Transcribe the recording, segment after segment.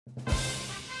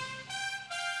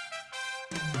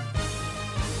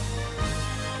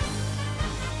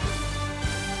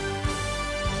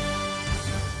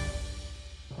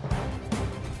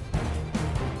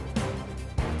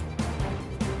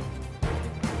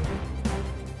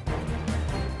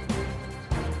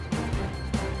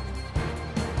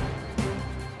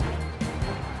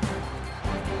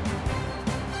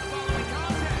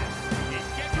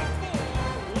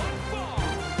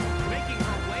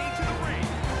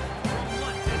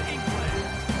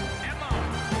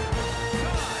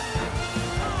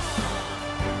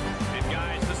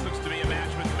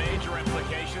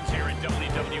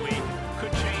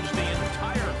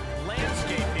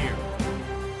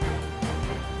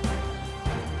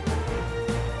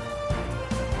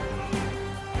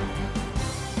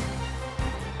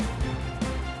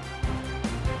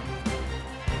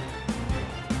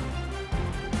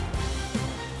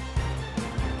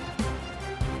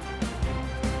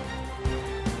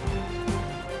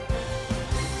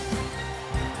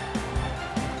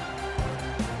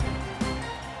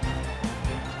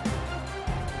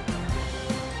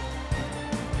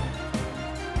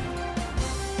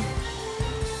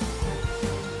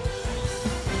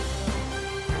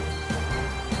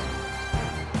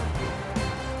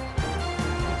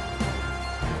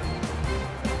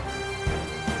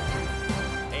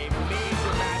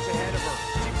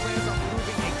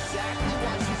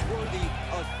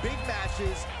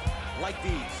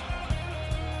these.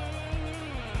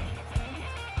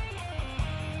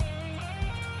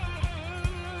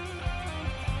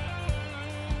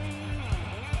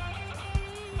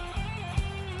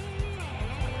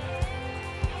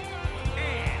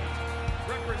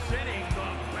 Representing the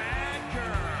Bad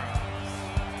Girls,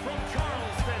 from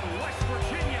Charleston, West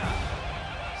Virginia,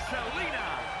 Silene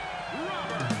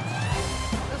Rambert.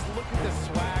 Just look at the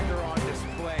swagger on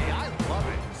display. I love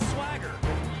it. Swagger?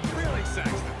 Really,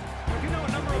 Saxton? You know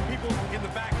a number of people in the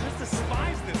back just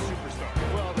despise this superstar.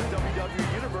 Well, the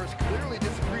WWE Universe clearly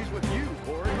disagrees with you,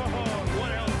 Corey. Oh,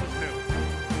 what else is new?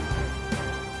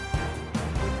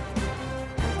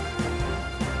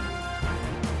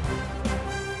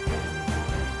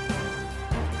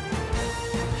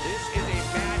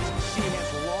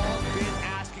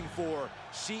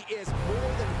 She is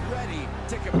more than ready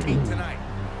to compete tonight.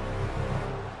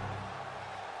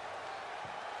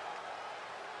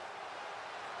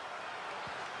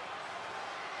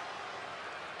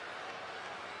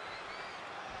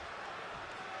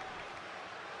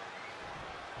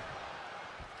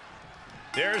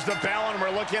 There's the bell, and we're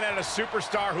looking at a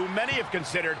superstar who many have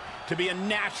considered to be a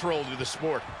natural to the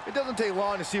sport. It doesn't take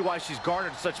long to see why she's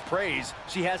garnered such praise.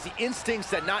 She has the instincts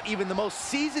that not even the most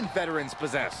seasoned veterans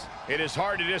possess. It is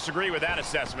hard to disagree with that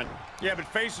assessment. Yeah, but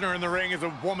facing her in the ring is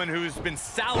a woman who's been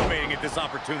salivating at this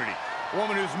opportunity. A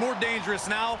woman who's more dangerous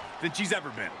now than she's ever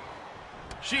been.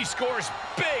 She scores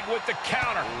big with the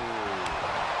counter.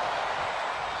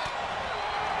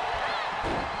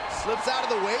 Slips out of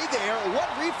the way there. What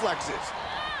reflexes?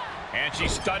 And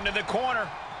she's stunned in the corner.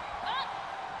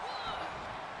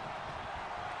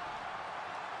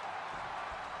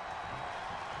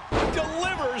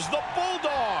 Delivers the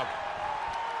Bulldog.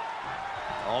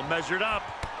 All measured up.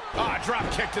 Ah, drop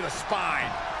kick to the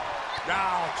spine.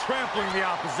 Now trampling the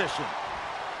opposition.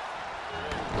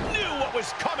 Knew what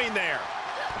was coming there.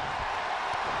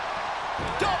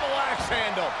 Double axe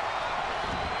handle.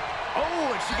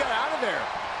 Oh, and she got out of there.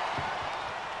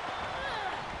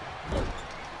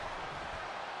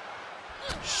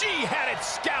 She had it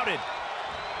scouted.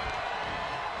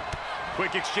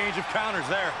 Quick exchange of counters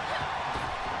there.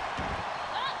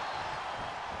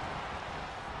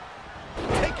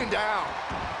 Taken down.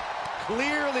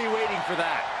 Clearly waiting for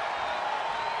that.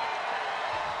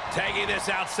 Tagging this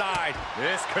outside.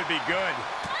 This could be good.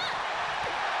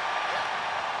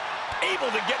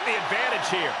 Able to get the advantage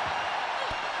here.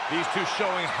 These two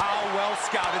showing how well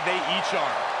scouted they each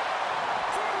are.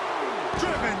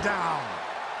 Driven down.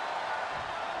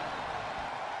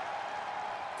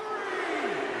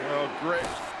 Oh, great.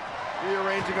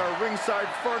 Rearranging our ringside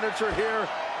furniture here.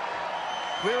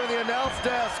 Clearing the announce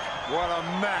desk. What a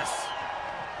mess.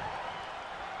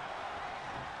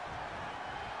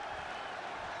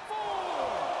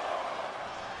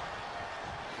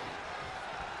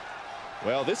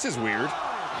 Well, this is weird.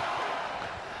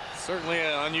 Certainly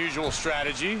an unusual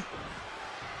strategy.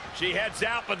 She heads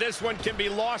out, but this one can be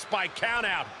lost by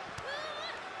countout.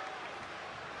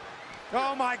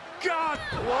 Oh my God!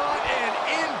 What an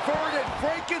inverted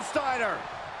Frankensteiner!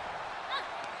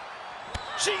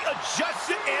 She adjusts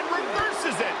it and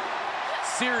reverses it.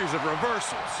 Series of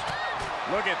reversals.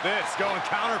 Look at this, going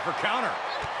counter for counter.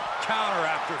 Counter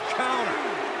after counter.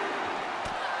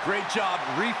 Great job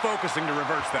refocusing to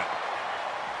reverse that.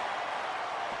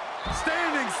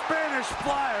 Standing Spanish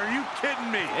fly, are you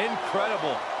kidding me?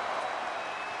 Incredible.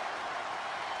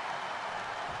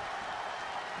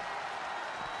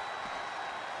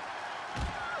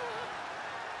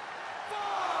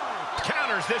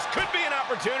 Counters, this could be an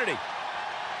opportunity.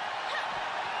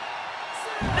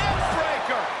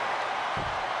 Neckbreaker.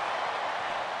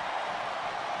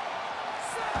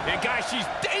 And guys, she's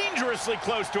dangerously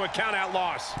close to a countout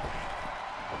loss.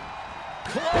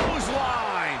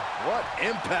 Clothesline. What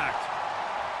impact.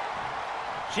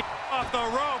 She off the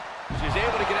rope. She's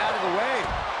able to get out of the way.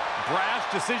 Brash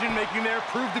decision-making there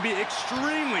proved to be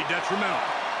extremely detrimental.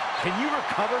 Can you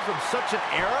recover from such an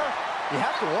error? You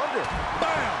have to wonder.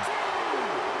 Bam!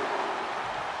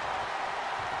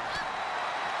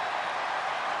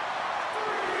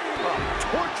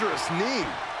 Torturous knee.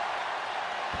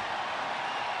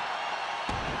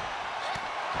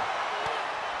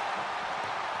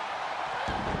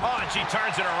 Oh, and she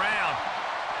turns it around.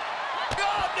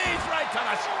 Oh, knees right to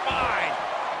the spine.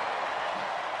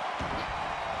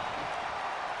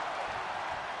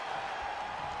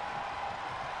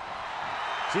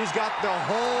 She's got the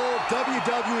whole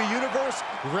WWE Universe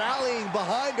rallying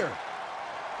behind her.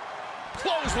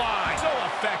 Clothesline. So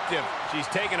effective. She's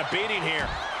taking a beating here.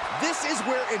 This is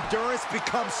where endurance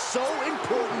becomes so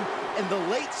important in the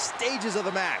late stages of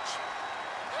the match.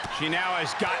 She now has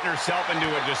gotten herself into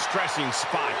a distressing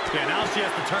spot. Yeah, now she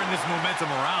has to turn this momentum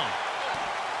around.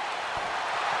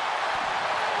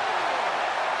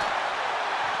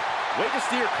 Way to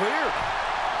steer clear.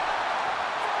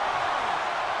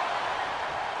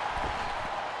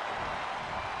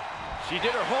 She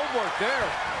did her homework there.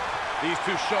 These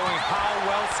two showing how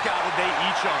well scouted they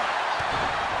each are.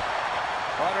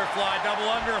 Butterfly double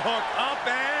underhook, up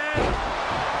and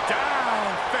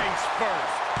down face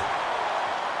first.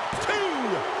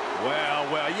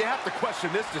 Well, you have to question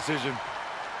this decision.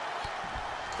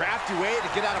 Crafty way to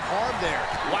get out of harm there.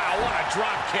 Wow, what a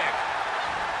drop kick.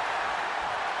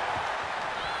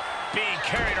 Being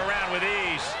carried around with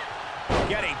ease.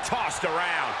 Getting tossed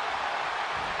around.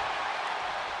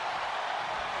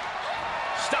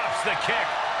 Stops the kick.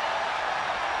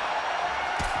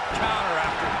 Counter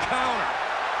after counter.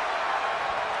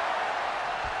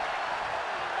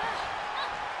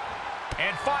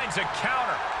 And finds a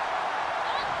counter.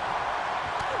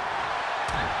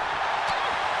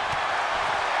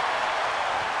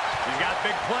 He's got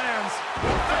big plans.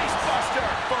 Face buster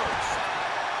first.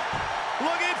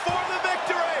 Looking for the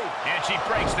victory. And she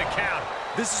breaks the count.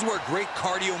 This is where great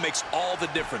cardio makes all the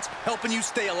difference, helping you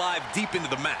stay alive deep into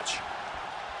the match.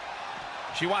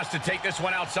 She wants to take this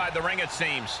one outside the ring, it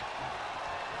seems.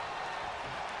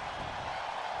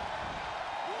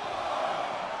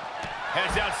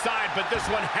 Heads outside, but this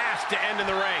one has to end in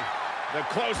the ring. The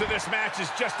close of this match is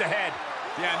just ahead.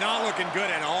 Yeah, not looking good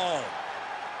at all.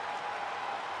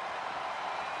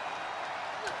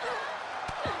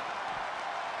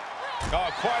 Oh,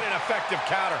 quite an effective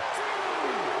counter.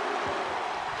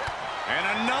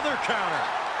 And another counter.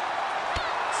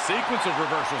 Sequence of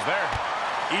reversals there.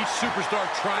 Each superstar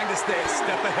trying to stay a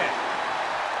step ahead.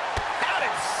 Out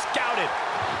and scouted.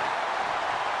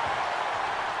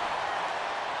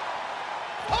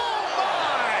 Oh,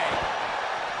 my!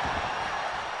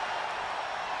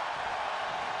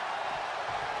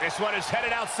 This one is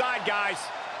headed outside, guys.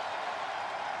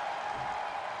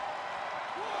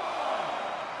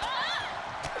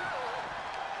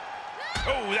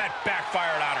 Oh, that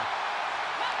backfired on her.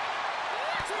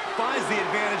 Finds the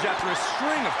advantage after a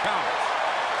string of counters.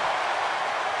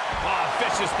 Oh,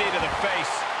 vicious knee to the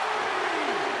face.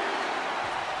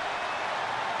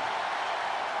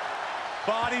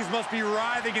 Bodies must be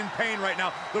writhing in pain right now.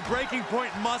 The breaking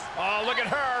point must... Oh, look at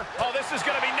her. Oh, this is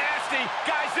going to be nasty.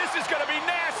 Guys, this is going to be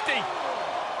nasty.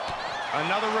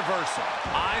 Another reversal.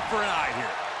 Eye for an eye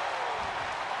here.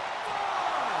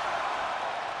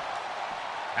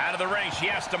 Out of the ring, she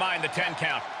has to mind the 10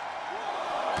 count.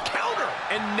 Counter,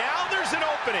 and now there's an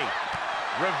opening.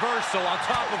 Reversal on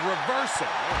top of reversal.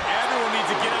 Everyone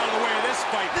needs to get out of the way of this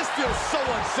fight. This feels so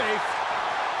unsafe.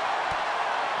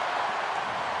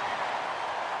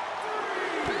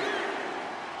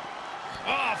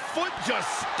 Oh, foot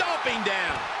just stomping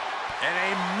down. And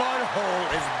a mud hole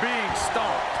is being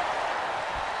stomped.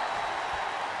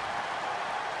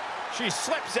 She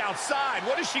slips outside.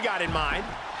 What has she got in mind?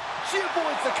 She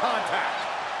avoids the contact.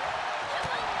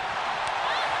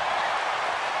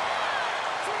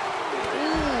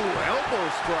 Ooh, elbow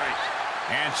strike.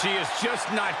 And she is just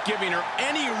not giving her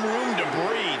any room to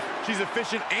breathe. She's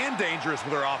efficient and dangerous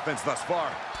with her offense thus far.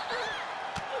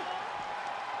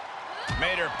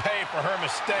 Made her pay for her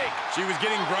mistake. She was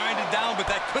getting grinded down, but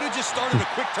that could have just started a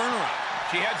quick turnaround.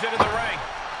 She heads into the ring.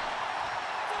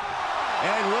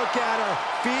 And look at her,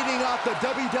 feeding off the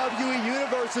WWE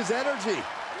Universe's energy.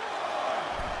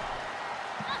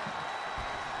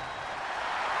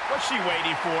 What's she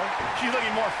waiting for? She's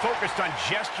looking more focused on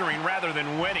gesturing rather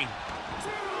than winning.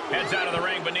 Heads out of the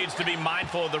ring, but needs to be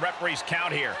mindful of the referee's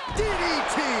count here.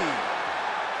 DDT!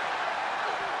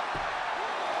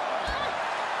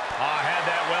 Oh, had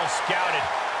that well scouted.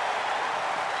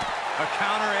 A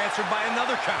counter answered by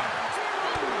another counter.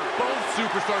 Both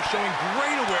superstars showing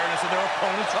great awareness of their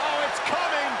opponents. Oh, it's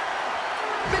coming!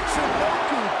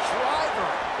 Michinoku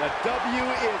driver. The W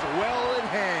is well in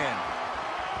hand.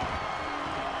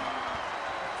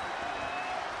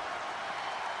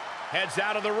 Heads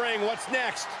out of the ring. What's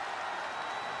next?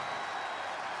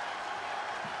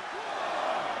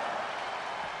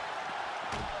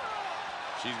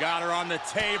 She's got her on the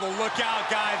table. Look out,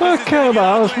 guys. Look at that.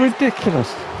 That was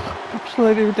ridiculous.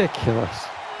 Absolutely ridiculous.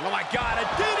 Oh, my God. A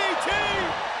DDT!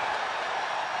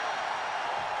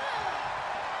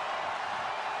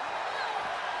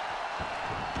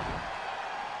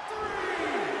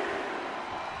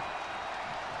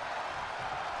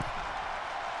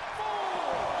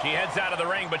 She heads out of the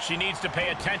ring, but she needs to pay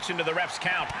attention to the ref's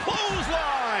count.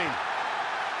 Clothesline!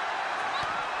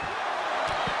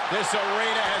 This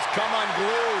arena has come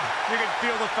unglued. You can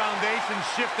feel the foundation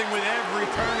shifting with every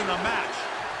turn in the match.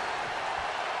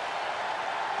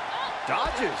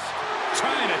 Dodges.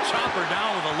 Trying to chop her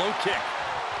down with a low kick.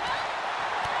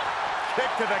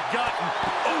 Kick to the gut.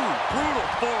 Ooh, brutal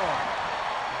forearm.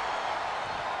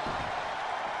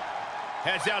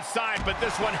 Heads outside, but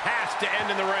this one has to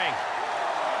end in the ring.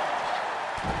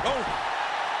 Oh.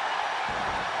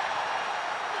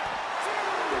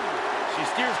 She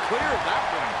steers clear of that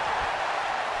one.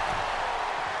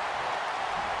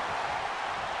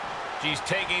 She's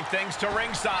taking things to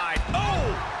ringside. Oh!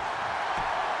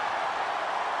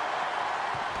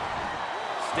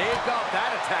 Staved off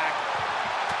that attack.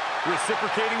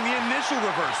 Reciprocating the initial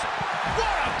reversal.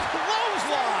 What a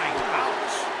clothesline!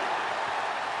 Ouch.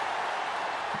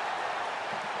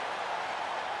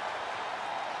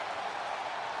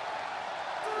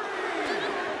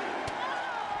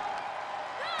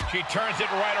 She turns it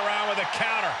right around with a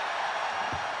counter.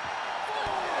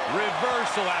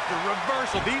 Reversal after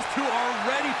reversal. These two are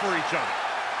ready for each other.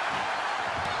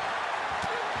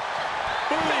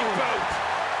 Big boot.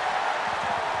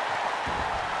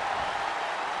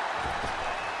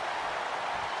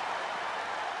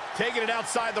 Taking it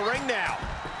outside the ring now.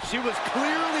 She was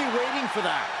clearly waiting for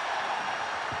that.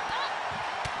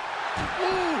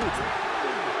 Ooh.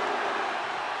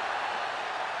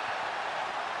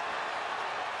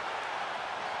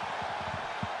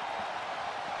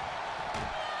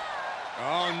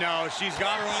 Oh, no, she's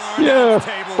got her on Yeah, our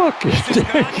table. fuck This is it.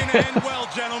 not going to end well,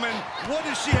 gentlemen. What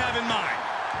does she have in mind?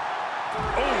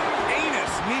 Oh,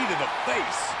 anus knee to the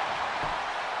face.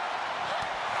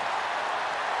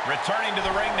 Returning to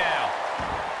the ring now.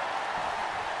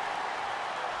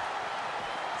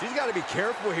 She's got to be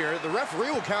careful here. The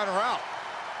referee will count her out.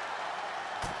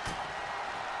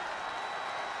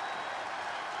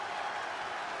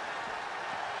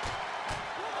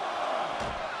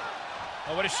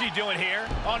 Oh, what is she doing here?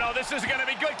 Oh, no, this isn't going to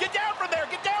be good. Get down from there.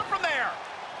 Get down from there.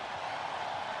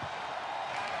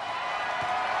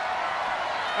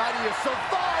 How do you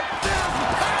survive this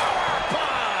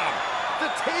powerbomb?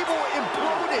 The table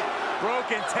imploded.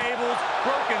 Broken tables,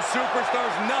 broken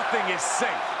superstars, nothing is safe.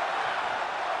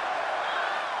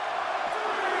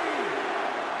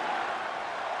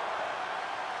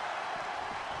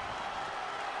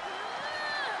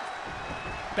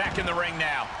 Back in the ring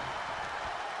now.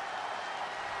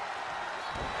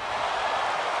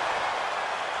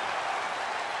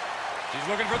 She's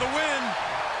looking for the win.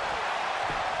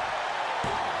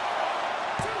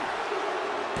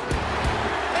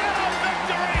 And a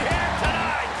victory here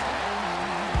tonight.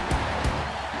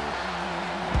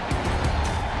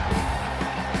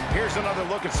 Here's another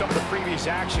look at some of the previous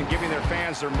action, giving their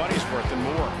fans their money's worth and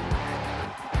more.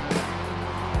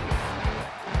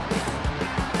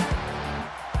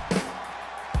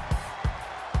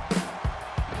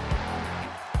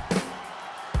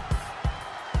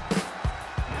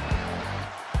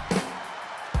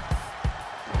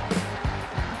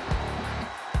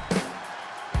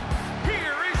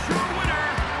 Here is your winner,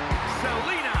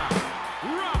 Silene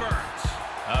Rambert.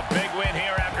 A big win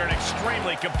here after an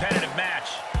extremely competitive match.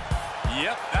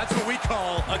 Yep, that's what we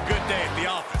call a good day at the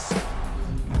office.